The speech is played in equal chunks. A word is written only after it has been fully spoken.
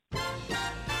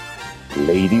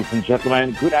Ladies and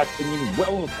gentlemen, good afternoon.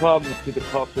 Welcome to the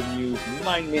Culture News.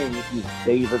 My name is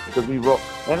David Severo,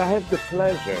 and I have the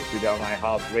pleasure today on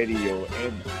iHeartRadio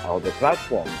and other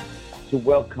platforms to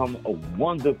welcome a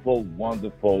wonderful,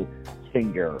 wonderful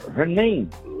singer. Her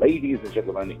name, ladies and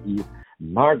gentlemen, is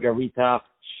Margarita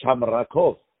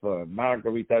Shamrakov.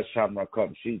 Margarita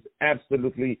Shamrakov. She's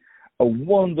absolutely a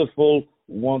wonderful,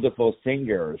 wonderful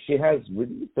singer. She has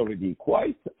released already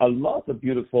quite a lot of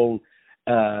beautiful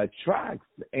tracks,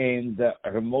 and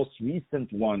her most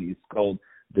recent one is called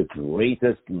The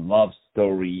Greatest Love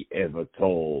Story Ever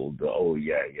Told. Oh,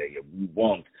 yeah. We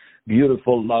want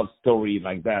beautiful love story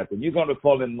like that, and you're going to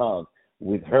fall in love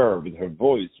with her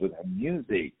voice, with her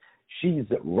music. She's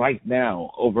right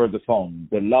now over the phone,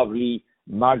 the lovely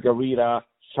Margarita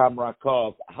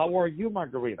Shamrakov. How are you,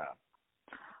 Margarita?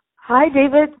 Hi,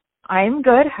 David. I'm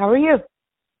good. How are you?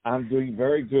 I'm doing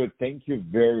very good. Thank you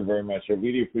very, very much. I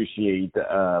really appreciate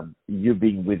you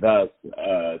being with us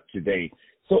today.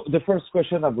 So the first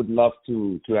question I would love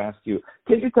to ask you,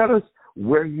 can you tell us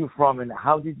where you're from and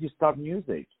how did you start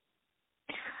music?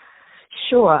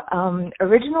 Sure.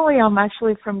 Originally, I'm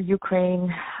actually from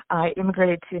Ukraine. I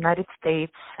immigrated to the United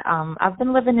States. I've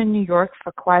been living in New York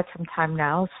for quite some time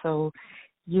now, so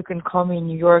you can call me a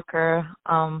New Yorker.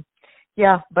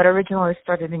 But originally I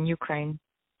started in Ukraine.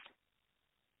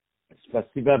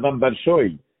 Спасибо вам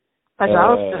большое.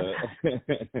 Пожалуйста.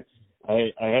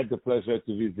 I had the pleasure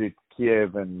to visit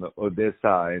Kiev and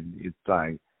Odessa, and it's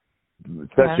like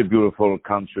such a beautiful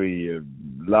country,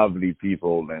 lovely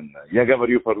people, and я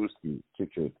говорю по-русски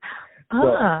чуть-чуть.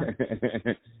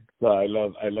 So I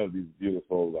love these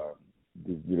beautiful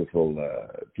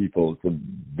people. It's a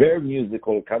very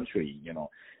musical country, you know.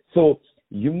 So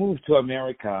you moved to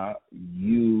America.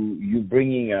 You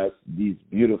bringing us these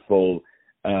beautiful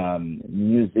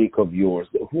music of yours.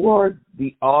 Who are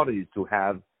the artists who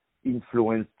have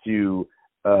influenced you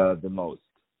the most?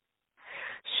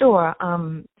 Sure.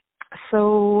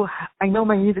 So I know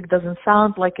my music doesn't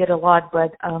sound like it a lot,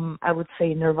 but I would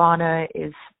say Nirvana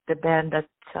is the band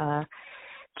that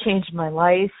changed my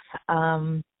life.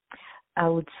 I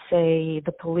would say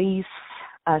The Police,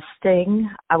 Sting.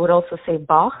 I would also say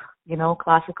Bach,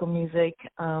 classical music,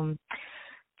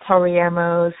 Tori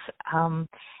Amos.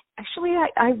 Actually,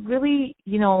 I really,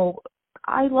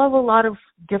 I love a lot of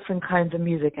different kinds of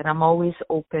music, and I'm always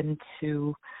open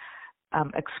to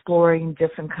exploring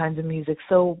different kinds of music.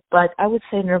 But I would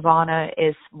say Nirvana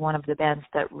is one of the bands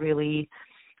that really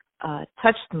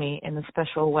touched me in a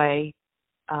special way.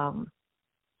 And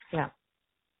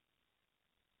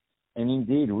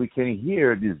indeed, we can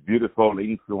hear these beautiful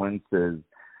influences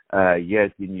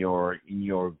yet in your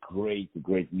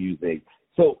great music.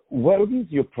 So what is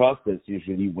your process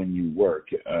usually when you work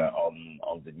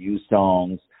on the new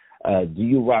songs? Do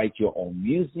you write your own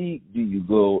music? Do you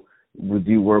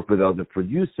work with other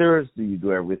producers? Do you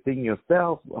do everything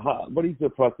yourself? What is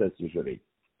your process usually?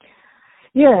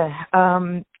 Yeah,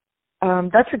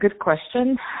 that's a good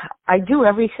question. I do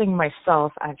everything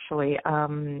myself, actually.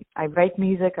 I write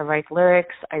music, I write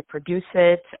lyrics, I produce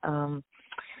it,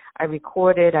 I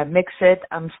record it, I mix it.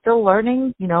 I'm still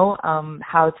learning,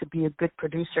 how to be a good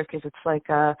producer, because it's like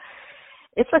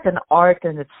an art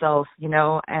in itself,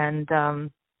 and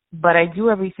but I do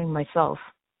everything myself.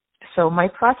 So my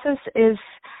process is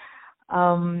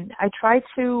I try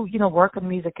to, work on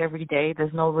music every day.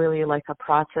 There's no really like a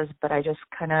process, but I just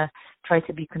kind of try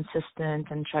to be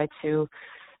consistent and try to,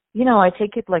 I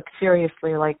take it like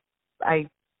seriously, like I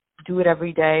do it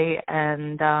every day,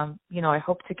 and I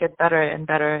hope to get better and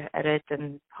better at it,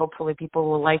 and hopefully people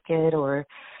will like it, or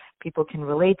people can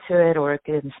relate to it, or it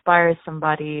can inspire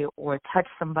somebody or touch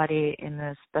somebody in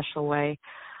a special way,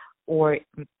 or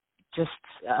just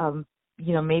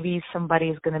maybe somebody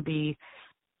is going to be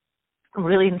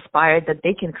really inspired that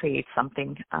they can create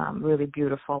something really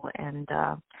beautiful, and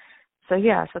so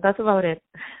that's about it.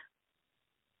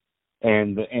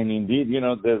 And indeed,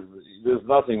 there's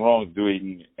nothing wrong with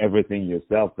doing everything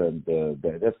yourself, and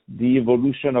that's the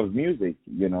evolution of music.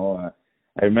 I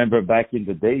remember back in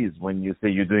the days when you say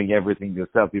you're doing everything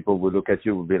yourself, people would look at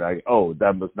you and be like, "Oh,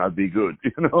 that must not be good,"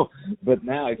 But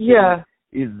now it's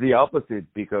the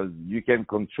opposite, because you can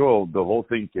control the whole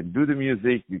thing. You can do the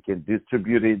music, you can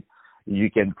distribute it,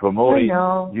 you can promote it,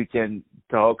 you can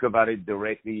talk about it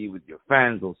directly with your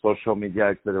fans on social media,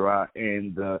 etc.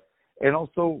 And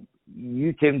also,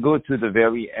 you can go to the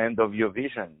very end of your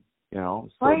vision, So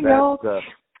I know.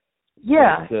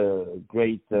 That's a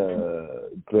great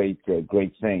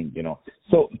thing,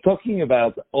 So talking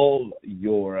about all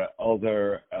your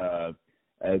other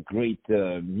great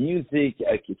music,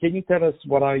 can you tell us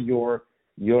what are your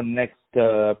next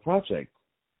projects?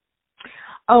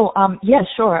 Yeah,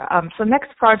 sure. So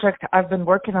next project, I've been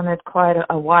working on it quite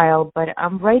a while, but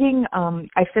I'm writing,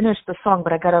 I finished the song,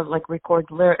 but I gotta like record,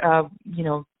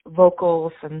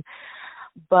 vocals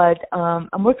but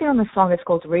I'm working on a song. It's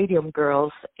called Radium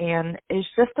Girls, and it's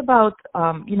just about,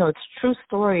 it's a true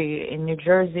story in New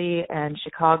Jersey and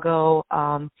Chicago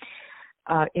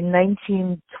in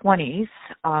 1920s,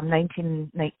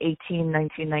 1918,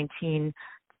 1919.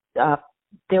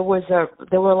 There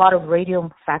were a lot of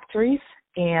radium factories,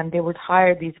 and they would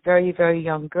hire these very, very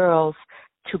young girls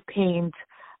to paint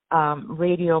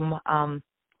radium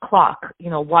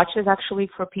watches actually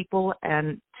for people,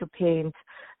 and to paint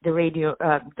the radio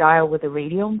dial with the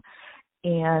radium.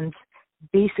 And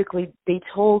basically they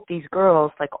told these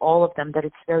girls, like all of them, that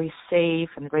it's very safe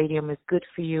and radium is good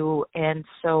for you. And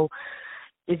so,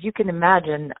 as you can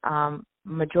imagine,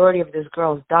 majority of these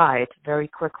girls died very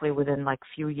quickly within like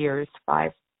few years,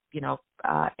 and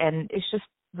it's just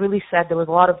really sad. There was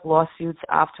a lot of lawsuits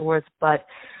afterwards, but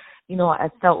I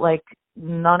felt like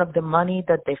none of the money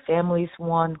that their families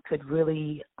won could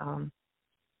really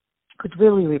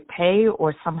repay,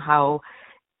 or somehow,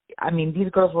 these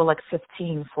girls were like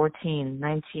 15, 14,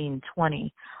 19,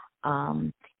 20,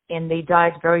 and they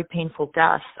died very painful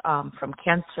deaths from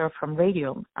cancer, from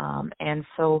radium. And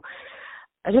so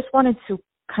I just wanted to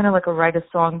kind of like write a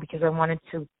song because I wanted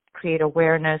to create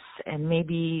awareness and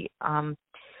maybe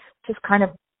just kind of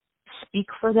speak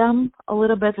for them a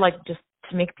little bit, like just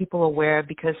to make people aware,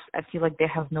 because I feel like they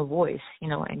have no voice,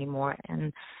 anymore.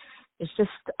 And it's just,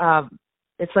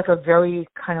 it's like a very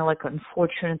kind of like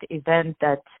unfortunate event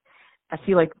that I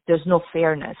feel like there's no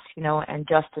fairness, and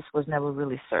justice was never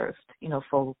really served,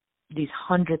 for these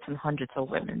hundreds and hundreds of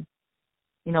women,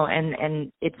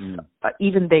 and it's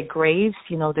even their graves,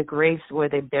 the graves where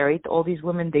they buried all these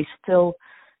women, they still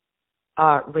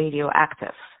are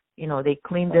radioactive. They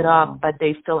cleaned it up, but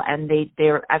they still, and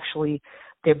they're actually,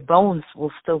 their bones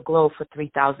will still glow for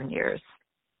 3,000 years.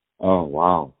 Oh,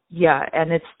 wow. Yeah,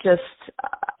 and it's just,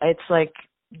 it's like,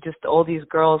 just all these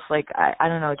girls, like, I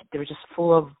don't know, they were just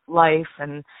full of life,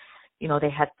 and, they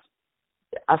had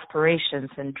aspirations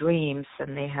and dreams,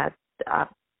 and they had,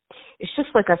 it's just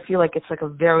like, I feel like it's like a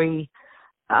very,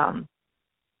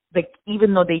 like,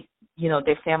 even though they,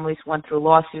 their families went through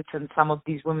lawsuits and some of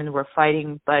these women were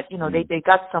fighting, but, they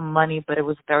got some money, but it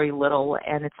was very little,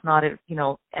 and it's not, and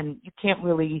you can't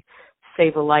really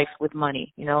save a life with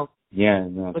money, Yeah,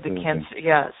 no, with the cancer.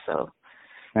 Yeah, so.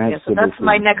 Absolutely. Yeah, so that's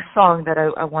my next song that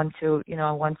I want to,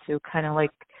 I want to kind of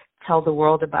like tell the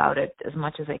world about it as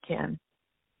much as I can.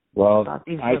 Well,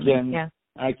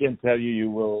 I can tell you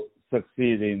will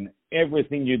succeed in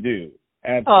everything you do.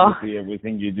 Absolutely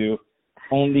everything you do.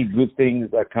 Only good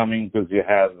things are coming because you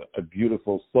have a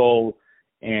beautiful soul,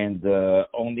 and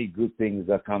only good things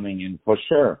are coming in for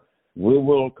sure. We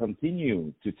will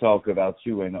continue to talk about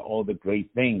you and all the great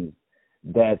things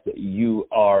that you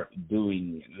are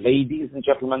doing. Ladies and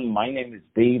gentlemen, my name is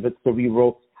David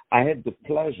Cerrero. I have the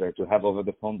pleasure to have over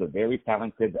the phone the very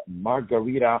talented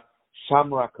Margarita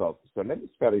Shamrakov. So let me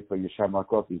spell it for you.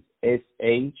 Shamrakov is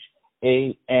Shamrakov.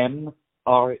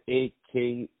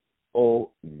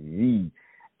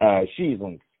 She's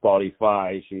on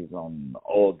Spotify. She's on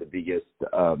all the biggest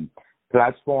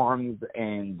platforms,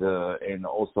 and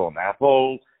also on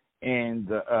Apple. And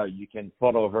you can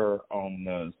follow her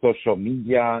on social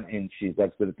media, and she's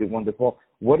absolutely wonderful.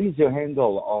 What is your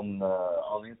handle on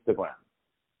Instagram?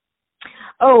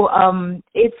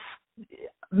 It's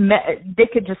they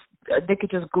could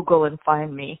just Google and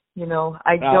find me.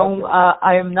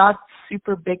 I am not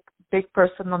super big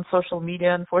person on social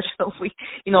media, unfortunately.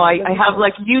 I have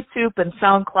like YouTube and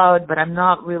SoundCloud, but I'm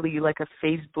not really like a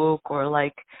Facebook or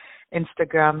like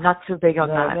Instagram, not too big on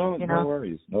that. No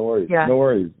worries. Yeah. No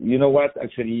worries. You know what?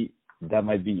 Actually, that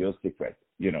might be your secret,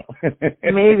 Maybe,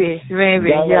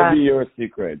 that yeah. might be your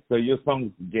secret. So your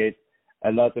songs get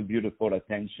a lot of beautiful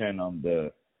attention on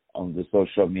the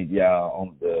social media,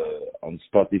 on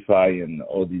Spotify and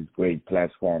all these great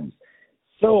platforms.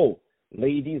 So,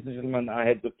 ladies and gentlemen, I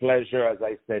had the pleasure, as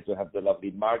I said, to have the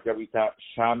lovely Margarita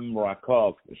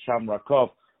Shamrakov.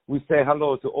 We say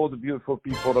hello to all the beautiful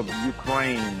people of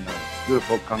Ukraine,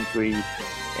 beautiful country,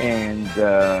 and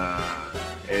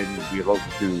we hope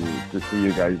to see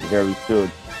you guys very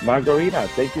soon. Margarita,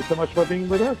 thank you so much for being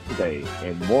with us today.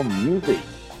 And more music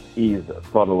is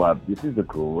follow up. This is a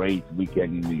great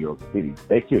weekend in New York City.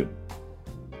 Thank you.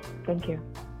 Thank you.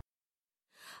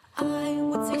 I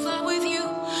would take